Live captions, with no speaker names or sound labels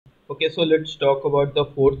Okay, so let's talk about the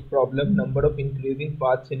fourth problem, number of increasing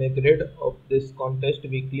paths in a grid of this contest,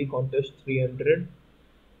 weekly contest 300.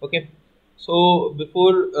 Okay, so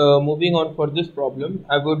before moving on for this problem,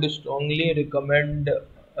 I would strongly recommend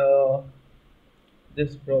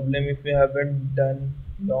this problem if you haven't done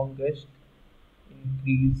longest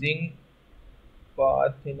increasing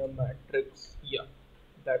path in a matrix. Yeah,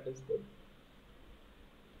 that is good.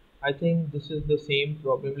 I think this is the same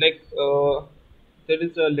problem. There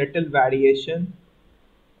is a little variation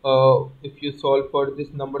if you solve for this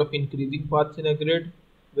number of increasing paths in a grid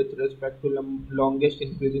with respect to longest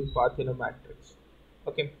increasing path in a matrix.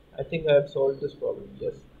 Okay, I think I have solved this problem.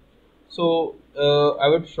 Yes. So I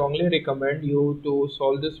would strongly recommend you to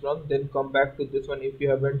solve this one, then come back to this one if you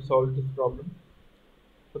haven't solved this problem.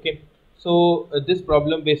 Okay, so this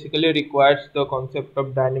problem basically requires the concept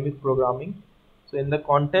of dynamic programming. So in the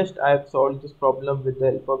contest, I have solved this problem with the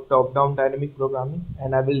help of top-down dynamic programming,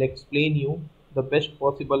 and I will explain you the best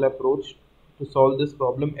possible approach to solve this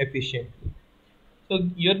problem efficiently. So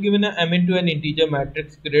you're given a m into an integer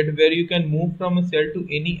matrix grid where you can move from a cell to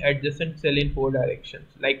any adjacent cell in four directions,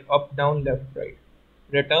 like up, down, left, right.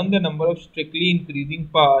 Return the number of strictly increasing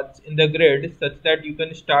paths in the grid such that you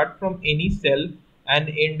can start from any cell and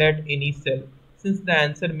end at any cell. Since the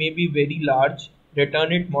answer may be very large,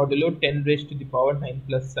 return it modulo 10 raised to the power 9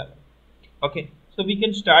 plus 7. Okay, so we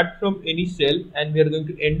can start from any cell and we are going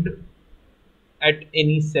to end at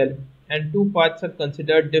any cell, and two paths are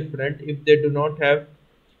considered different if they do not have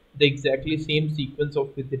the exactly same sequence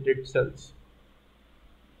of visited cells.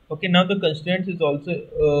 Okay, now the constraints is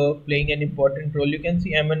also playing an important role. You can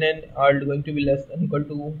see m and n are going to be less than equal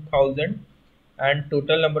to 1000 and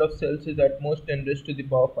total number of cells is at most 10 raised to the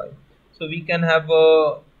power 5. So we can have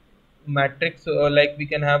a matrix like we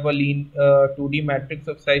can have a 2D matrix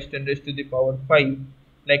of size 10 raised to the power 5,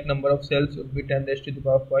 like number of cells would be 10 raised to the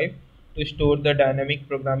power 5 to store the dynamic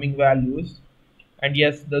programming values, and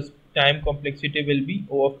yes, the time complexity will be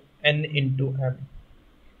O of n into m.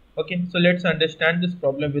 Okay, so let's understand this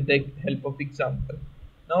problem with the help of example.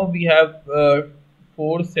 Now we have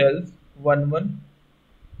four cells 1 1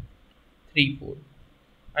 3 4,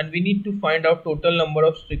 and we need to find out total number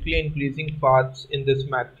of strictly increasing paths in this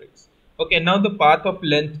matrix. Okay, now the path of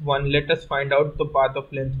length 1, let us find out the path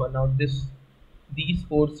of length 1. Now these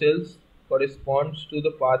four cells corresponds to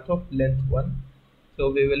the path of length 1.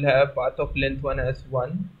 So we will have path of length 1 as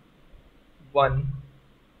 1 1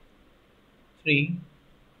 3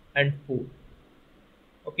 and 4.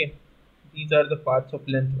 Okay, these are the paths of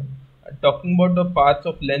length 1. And talking about the paths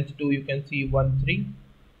of length 2, you can see 1 3,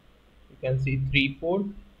 you can see 3 4,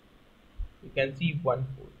 you can see 1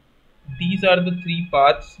 4. These are the three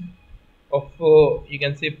paths of you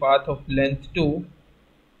can say path of length 2,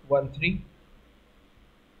 1 3,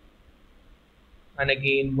 and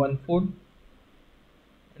again 1 4,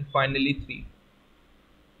 and finally 3.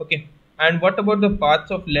 Okay, and what about the paths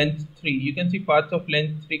of length 3? You can see paths of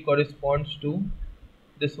length 3 corresponds to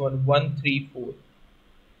this one 1 3 4. You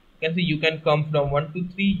can see you can come from 1 to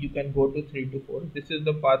 3, you can go to 3 to 4. This is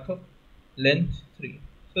the path of length 3.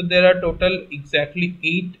 So there are total exactly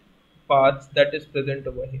 8 paths that is present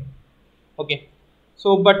over here. Okay,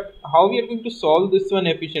 so but how we are going to solve this one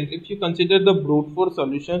efficiently? If you consider the brute force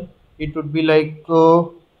solution, it would be like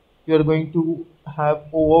you are going to have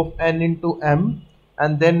O of n into m,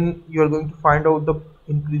 and then you are going to find out the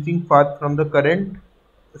increasing path from the current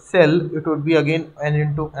cell. It would be again n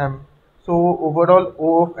into m. So overall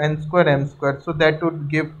O of n square m square. So that would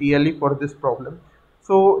give TLE for this problem.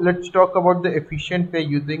 So let's talk about the efficient way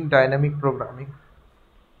using dynamic programming.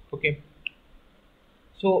 Okay,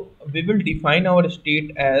 so we will define our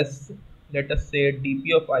state as, let us say,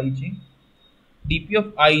 dp of ig. dp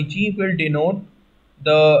of ig will denote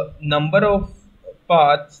the number of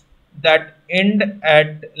paths that end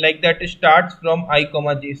at, like that starts from I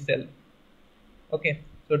comma j cell. Okay,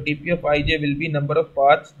 so dp of ij will be number of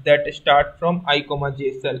paths that start from I comma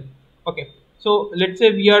j cell. Okay, so let's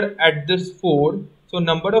say we are at this 4, so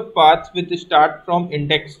number of paths which start from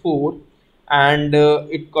index 4, and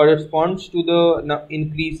it corresponds to the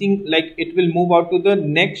increasing, like it will move out to the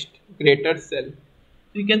next greater cell.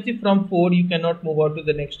 So you can see from 4 you cannot move out to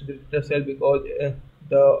the next greater cell because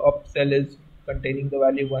the up cell is containing the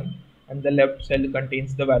value 1 and the left cell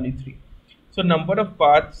contains the value 3. So number of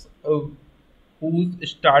paths whose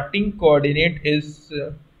starting coordinate is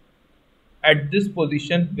at this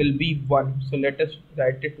position will be 1. So let us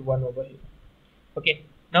write it 1 over here. Okay,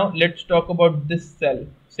 now let's talk about this cell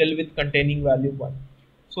with containing value 1.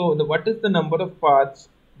 So what is the number of paths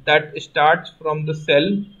that starts from the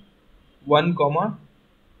cell 1 comma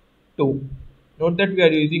 2? Note that we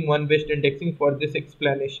are using one based indexing for this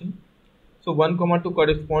explanation. So 1 comma 2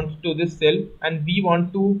 corresponds to this cell, and we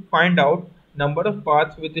want to find out number of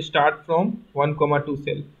paths which start from 1 comma 2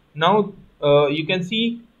 cell. Now you can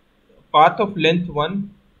see path of length 1,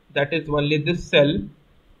 that is only this cell,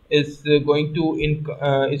 is going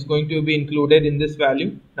to be included in this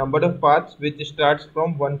value, number of paths which starts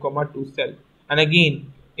from 1 comma 2 cell. And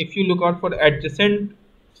again, if you look out for adjacent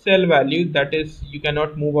cell value, that is you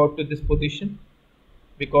cannot move out to this position,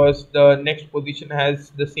 because the next position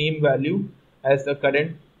has the same value as the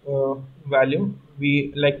current value.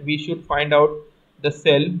 We should find out the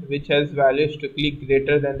cell which has value strictly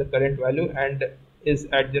greater than the current value and is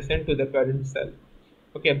adjacent to the current cell.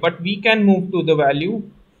 Okay, but we can move to the value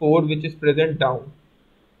 4 which is present down.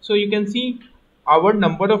 So you can see our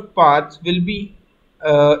number of paths will be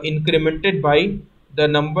incremented by the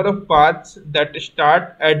number of paths that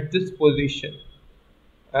start at this position.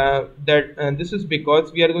 This is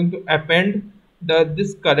because we are going to append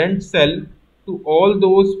this current cell to all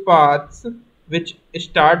those paths which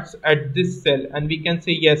starts at this cell, and we can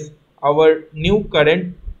say yes, our new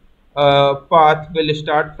current path will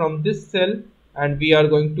start from this cell, and we are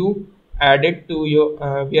going to add it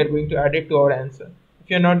to our answer. If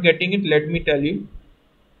you are not getting it, let me tell you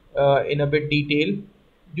in a bit detail.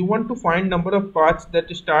 You want to find number of paths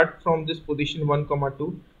that start from this position 1 comma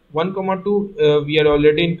 2. 1 comma 2 we are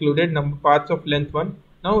already included number paths of length 1.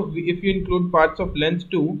 Now if you include paths of length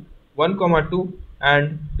 2, 1 comma 2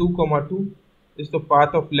 and 2 comma 2 is the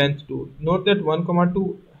path of length 2. Note that 1 comma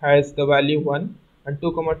 2 has the value 1 and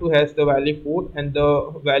 2 comma 2 has the value 4, and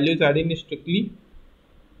the values are in strictly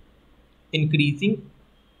increasing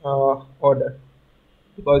order,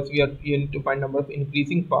 because you need to find number of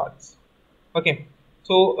increasing paths. Okay,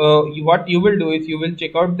 so what you will do is you will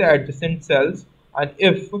check out the adjacent cells, and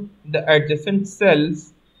if the adjacent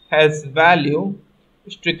cells has value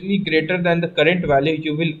strictly greater than the current value,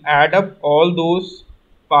 you will add up all those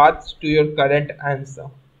paths to your current answer.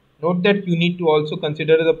 Note that you need to also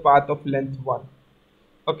consider the path of length 1.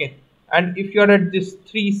 Okay, and if you are at this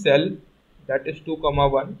 3 cell, that is 2 comma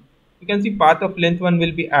 1, you can see path of length 1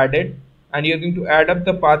 will be added, and you are going to add up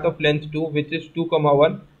the path of length 2, which is 2 comma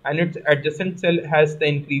 1, and its adjacent cell has the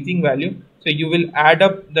increasing value, so you will add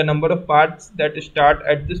up the number of paths that start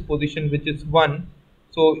at this position, which is 1.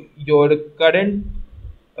 So your current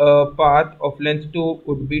path of length 2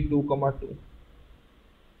 would be 2 comma 2.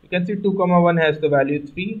 You can see 2 comma 1 has the value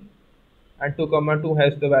 3 and 2 comma 2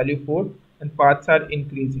 has the value 4, and paths are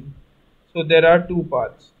increasing. So there are two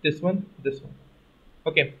paths, this one,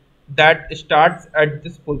 okay, that starts at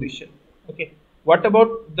this position. Okay, what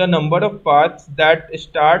about the number of paths that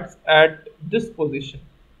starts at this position?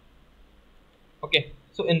 Okay,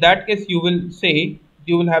 so in that case you will say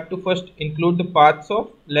you will have to first include the paths of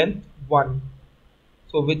length 1,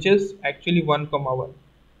 so which is actually 1 comma 1.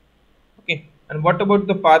 Okay, and what about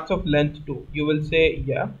the paths of length 2? You will say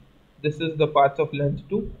yeah, this is the paths of length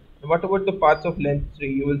 2. And what about the paths of length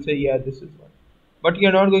 3? You will say yeah, this is 1. But you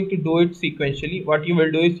are not going to do it sequentially. What you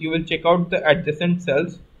will do is you will check out the adjacent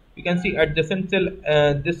cells. You can see adjacent cell,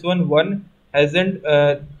 this one hasn't,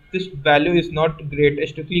 this value is not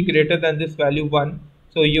strictly greater than this value 1,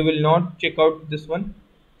 so you will not check out this one,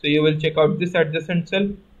 so you will check out this adjacent cell.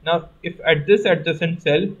 Now if at this adjacent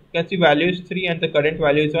cell you can see value is 3 and the current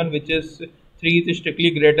value is 1, which is 3 is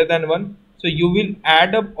strictly greater than 1, so you will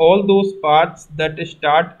add up all those paths that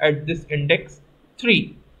start at this index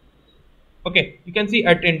 3. Okay, you can see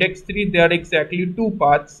at index 3 there are exactly 2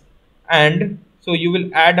 paths, and so you will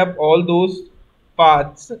add up all those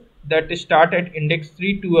paths that start at index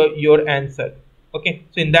 3 to your answer. Okay,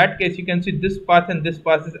 so in that case you can see this path and this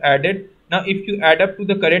path is added. Now if you add up to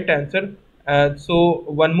the correct answer, so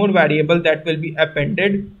one more variable that will be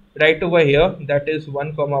appended right over here, that is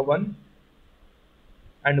 1 comma 1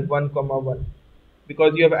 and 1 comma 1,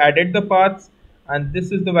 because you have added the paths, and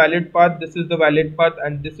this is the valid path, this is the valid path,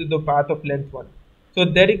 and this is the path of length 1. So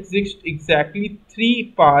there exist exactly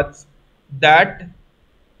 3 paths that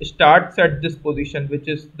starts at this position, which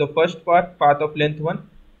is the first path, path of length 1,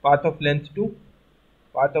 path of length 2,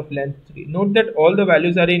 path of length 3. Note that all the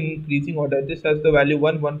values are in increasing order. This has the value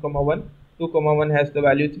 1, 1 comma 1, 2 comma 1 has the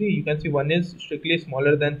value 3. You can see 1 is strictly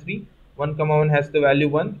smaller than 3, 1 comma 1 has the value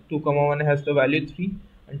 1, 2 comma 1 has the value 3,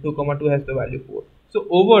 and 2 comma 2 has the value 4. So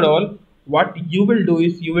overall what you will do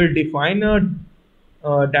is you will define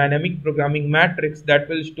a dynamic programming matrix that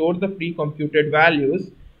will store the pre-computed values,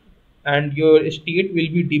 and your state will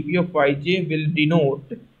be dp of yj will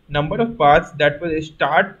denote number of paths that will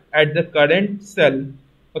start at the current cell.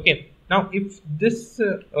 Okay, now if this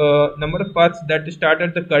number of paths that start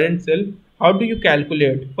at the current cell, How do you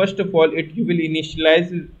calculate? First of all, you will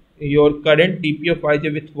initialize your current dp of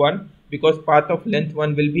ij with 1 because path of length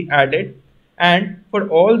 1 will be added, and for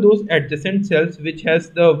all those adjacent cells which has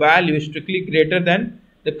the value strictly greater than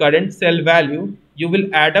the current cell value, you will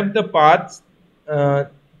add up the paths uh,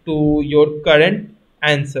 to your current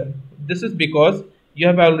answer. This is because you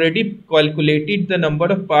have already calculated the number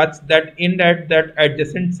of paths that end at that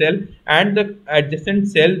adjacent cell, and the adjacent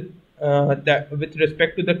cell that with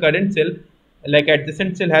respect to the current cell, like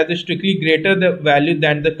adjacent cell has a strictly greater the value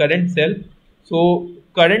than the current cell. So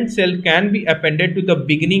current cell can be appended to the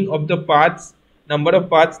beginning of the paths, number of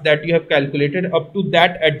paths that you have calculated up to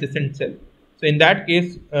that adjacent cell. So in that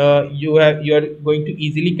case, you are going to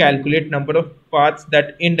easily calculate number of paths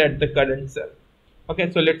that end at the current cell.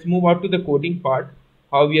 Okay, so let's move out to the coding part,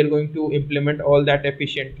 how we are going to implement all that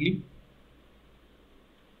efficiently.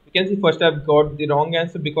 You can see first I've got the wrong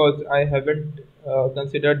answer because I haven't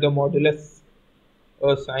considered the modulus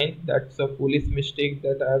sign. That's a foolish mistake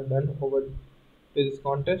that I have done over this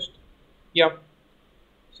contest. Yeah,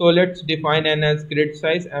 so let's define n as grid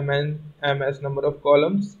size, m as number of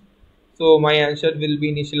columns. So my answer will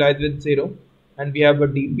be initialized with 0, and we have a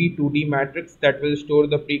dp 2D matrix that will store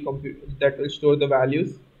the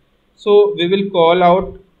values. So we will call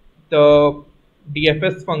out the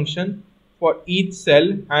dfs function for each cell,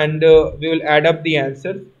 and we will add up the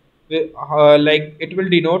answer. Like it will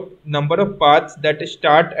denote number of paths that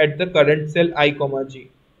start at the current cell I comma j,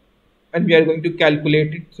 and we are going to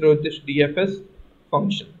calculate it through this dfs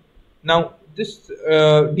function. Now this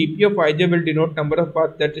dp of ij will denote number of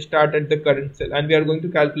paths that start at the current cell, and we are going to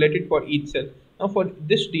calculate it for each cell. Now for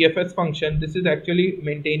this dfs function, this is actually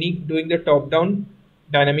doing the top down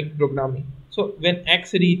dynamic programming. So when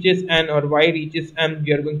x reaches n or y reaches m,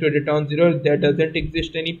 we are going to return 0. There doesn't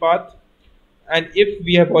exist any path. And if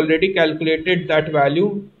we have already calculated that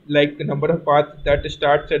value, like the number of paths that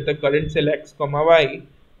starts at the current cell x comma y,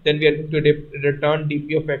 then we are going to return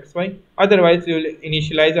dp of xy. Otherwise we will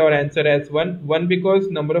initialize our answer as 1 because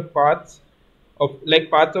number of paths of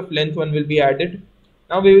paths of length 1 will be added.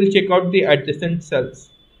 Now we will check out the adjacent cells.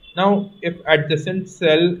 Now if adjacent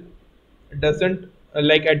cell doesn't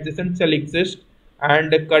adjacent cell exists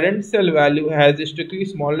and the current cell value has strictly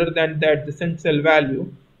smaller than the adjacent cell value,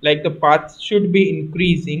 like the paths should be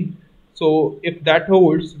increasing. So if that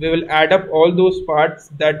holds, we will add up all those paths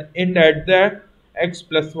that end at the x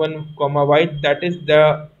plus 1 comma y, that is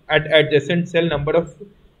the adjacent cell number of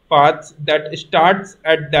paths that starts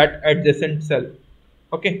at that adjacent cell.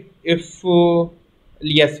 Okay, if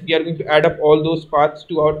yes, we are going to add up all those paths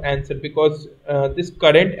to our answer because this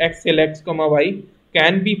current x cell x comma y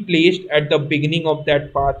can be placed at the beginning of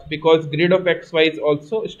that path because grid of xy is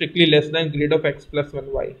also strictly less than grid of x plus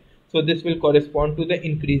 1y. So this will correspond to the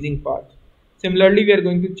increasing path. Similarly, we are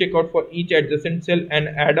going to check out for each adjacent cell and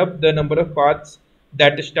add up the number of paths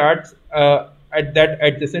that starts at that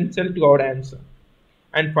adjacent cell to our answer.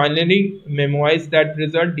 And finally, memorize that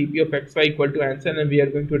result dp of xy equal to answer, and we are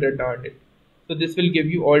going to return it. So this will give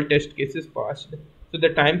you all test cases passed. So the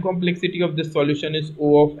time complexity of this solution is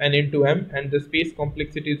O of n into m, and the space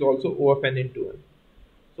complexity is also O of n into m.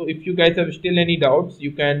 So if you guys have still any doubts,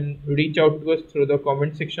 you can reach out to us through the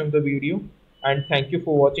comment section of the video, and thank you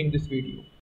for watching this video.